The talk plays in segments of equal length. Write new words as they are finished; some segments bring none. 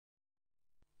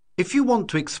If you want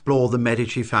to explore the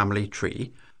Medici family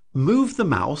tree, move the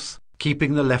mouse,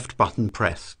 keeping the left button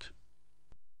pressed.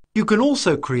 You can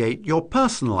also create your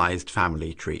personalized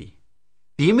family tree.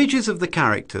 The images of the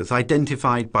characters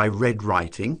identified by red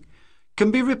writing can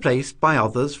be replaced by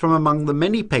others from among the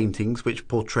many paintings which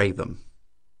portray them.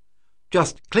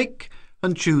 Just click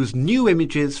and choose New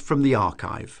Images from the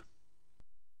archive.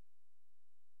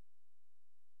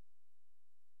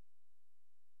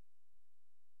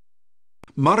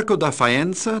 Marco da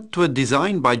Faenza to a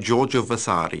design by Giorgio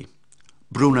Vasari.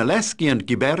 Brunelleschi and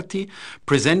Ghiberti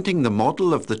presenting the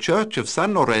model of the Church of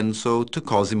San Lorenzo to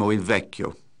Cosimo il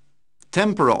Vecchio.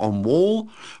 Tempera on wall,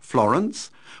 Florence,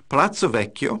 Palazzo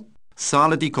Vecchio,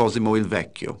 Sala di Cosimo il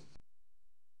Vecchio.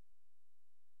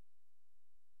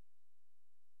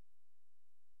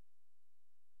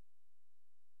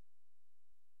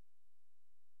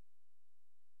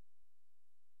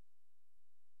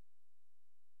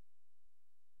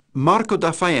 Marco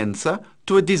da Faenza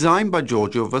to a design by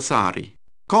Giorgio Vasari.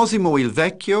 Cosimo il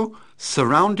Vecchio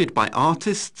surrounded by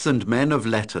artists and men of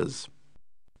letters.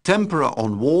 Tempera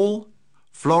on wall,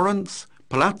 Florence,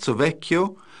 Palazzo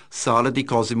Vecchio, Sala di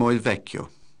Cosimo il Vecchio.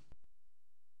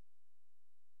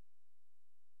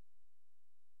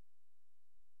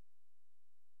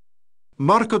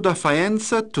 Marco da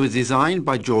Faenza to a design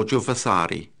by Giorgio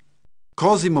Vasari.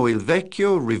 Cosimo il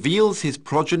Vecchio reveals his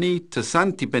progeny to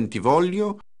Santi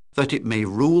Bentivoglio that it may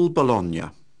rule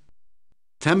Bologna.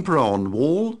 Tempera on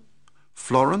wall,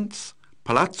 Florence,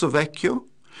 Palazzo Vecchio,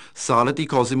 Sala di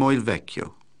Cosimo il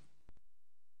Vecchio.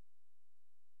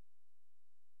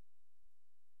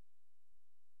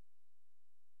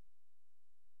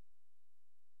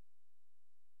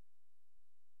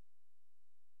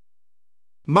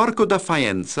 Marco da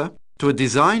Faenza to a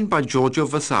design by Giorgio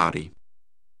Vasari.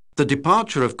 The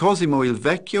departure of Cosimo il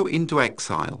Vecchio into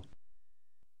exile.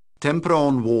 Tempera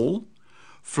on wall,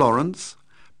 Florence,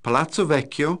 Palazzo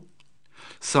Vecchio,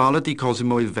 Sala di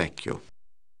Cosimo il Vecchio.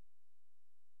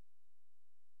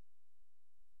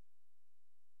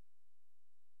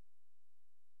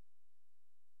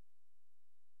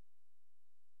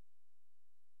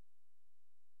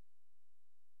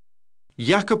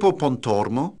 Jacopo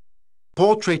Pontormo,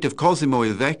 portrait of Cosimo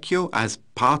il Vecchio as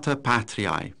Pater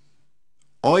Patriae.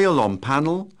 Oil on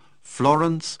panel,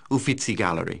 Florence, Uffizi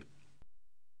Gallery.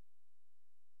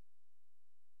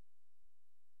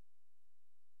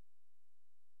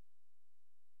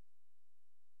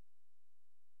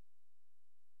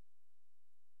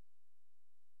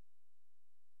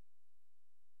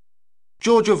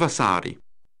 Giorgio Vasari,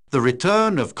 the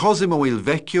return of Cosimo il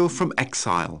Vecchio from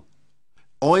exile.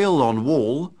 Oil on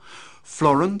wall,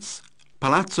 Florence,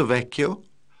 Palazzo Vecchio,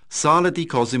 Sala di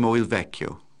Cosimo il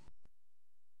Vecchio.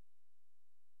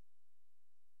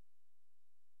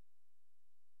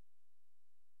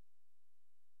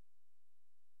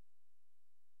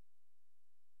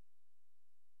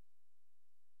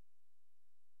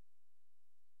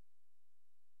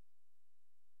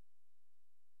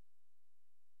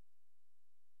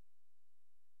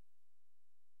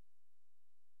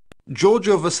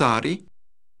 Giorgio Vasari,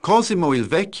 Cosimo il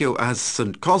Vecchio as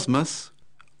St. Cosmas,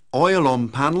 oil on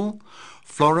panel,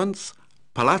 Florence,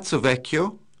 Palazzo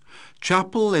Vecchio,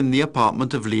 chapel in the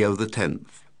apartment of Leo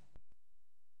X.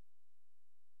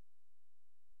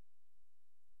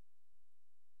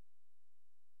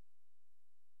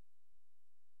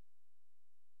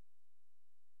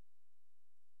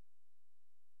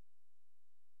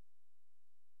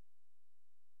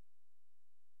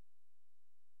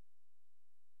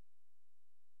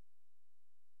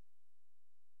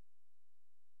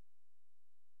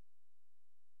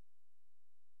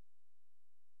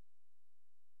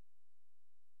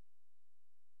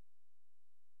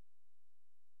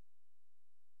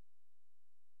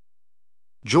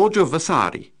 Giorgio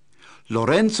Vasari,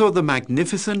 Lorenzo the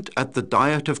Magnificent at the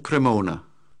Diet of Cremona.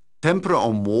 Tempera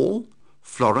on wall,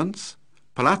 Florence,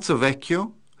 Palazzo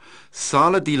Vecchio,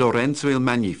 Sala di Lorenzo il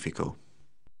Magnifico.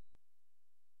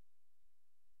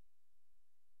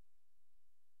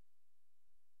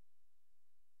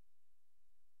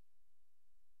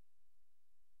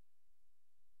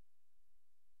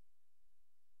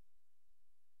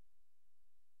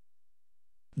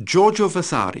 Giorgio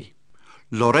Vasari,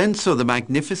 Lorenzo the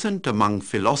Magnificent among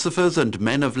philosophers and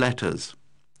men of letters.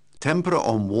 Tempera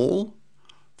on wall,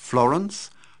 Florence,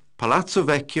 Palazzo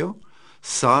Vecchio,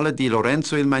 Sala di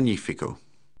Lorenzo il Magnifico.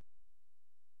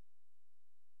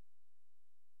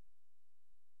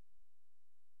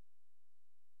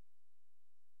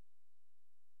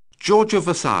 Giorgio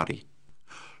Vasari,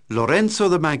 Lorenzo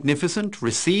the Magnificent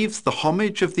receives the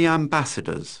homage of the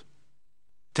ambassadors.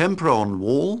 Tempera on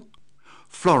wall,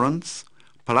 Florence,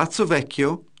 Palazzo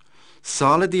Vecchio,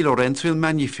 Sala di Lorenzo il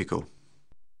Magnifico.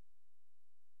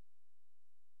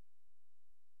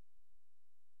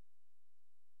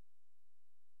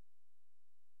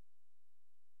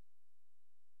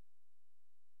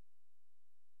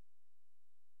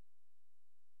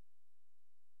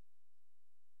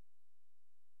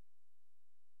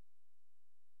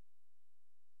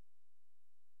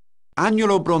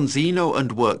 Agnolo Bronzino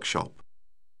and Workshop.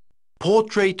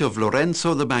 Portrait of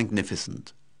Lorenzo the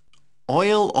Magnificent.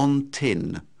 Oil on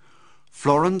tin.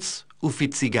 Florence,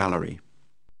 Uffizi Gallery.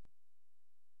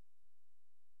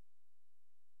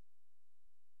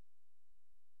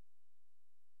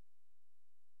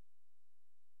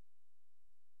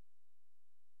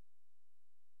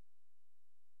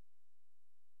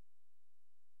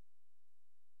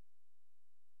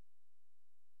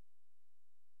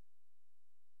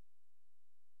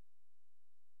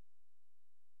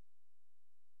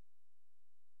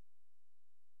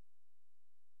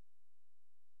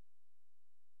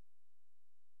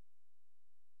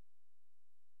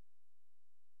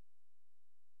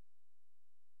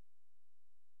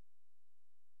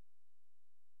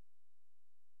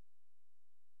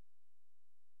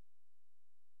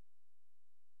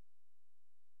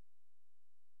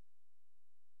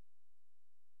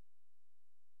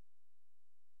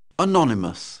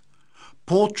 Anonymous.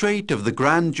 Portrait of the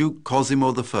Grand Duke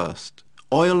Cosimo I.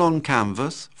 Oil on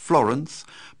canvas, Florence,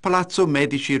 Palazzo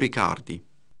Medici Riccardi.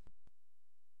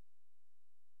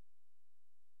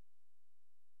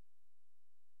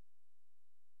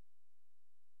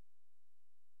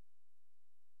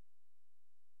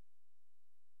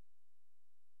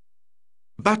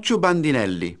 Baccio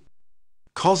Bandinelli.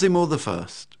 Cosimo I.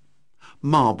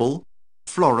 Marble,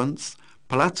 Florence,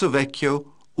 Palazzo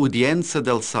Vecchio, udienza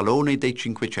del Salone dei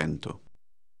Cinquecento.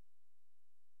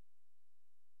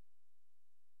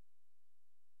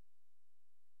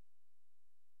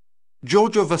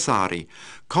 Giorgio Vasari,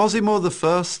 Cosimo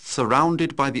I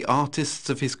surrounded by the artists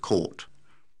of his court.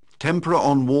 Tempera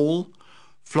on wall,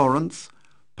 Florence,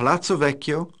 Palazzo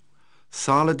Vecchio,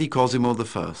 Sala di Cosimo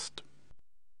I.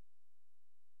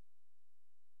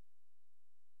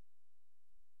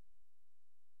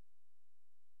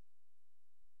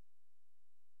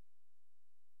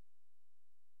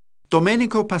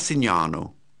 Domenico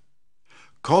Passignano.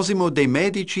 Cosimo de'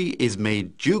 Medici is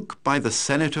made Duke by the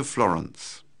Senate of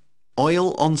Florence.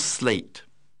 Oil on slate.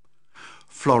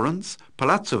 Florence,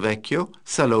 Palazzo Vecchio,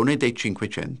 Salone dei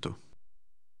Cinquecento.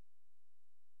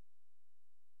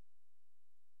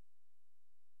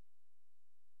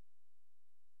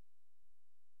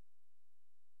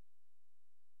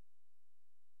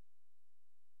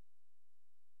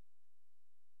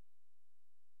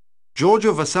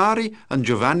 Giorgio Vasari and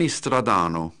Giovanni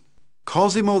Stradano.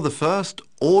 Cosimo I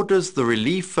orders the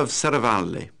relief of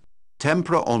Serravalle.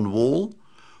 Tempera on wall,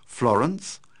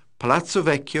 Florence, Palazzo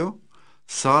Vecchio,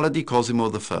 Sala di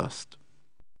Cosimo I.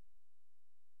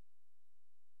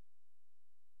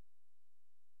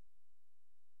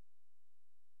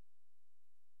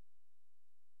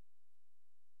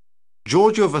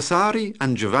 Giorgio Vasari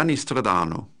and Giovanni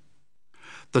Stradano.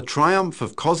 The triumph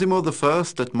of Cosimo I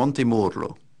at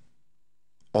Montemurlo.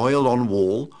 Oil on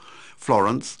wall,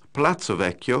 Florence, Palazzo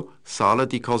Vecchio, Sala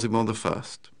di Cosimo I.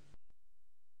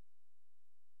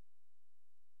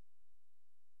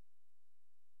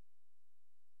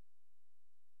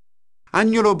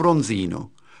 Agnolo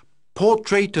Bronzino.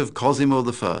 Portrait of Cosimo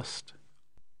I.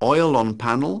 Oil on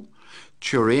panel,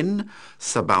 Turin,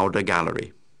 Sabauda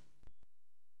Gallery.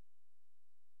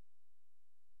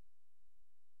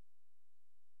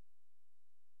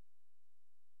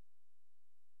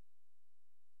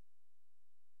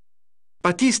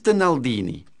 Battista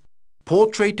Naldini.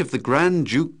 Portrait of the Grand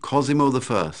Duke Cosimo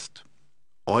I.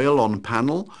 Oil on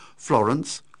panel,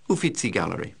 Florence, Uffizi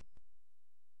Gallery.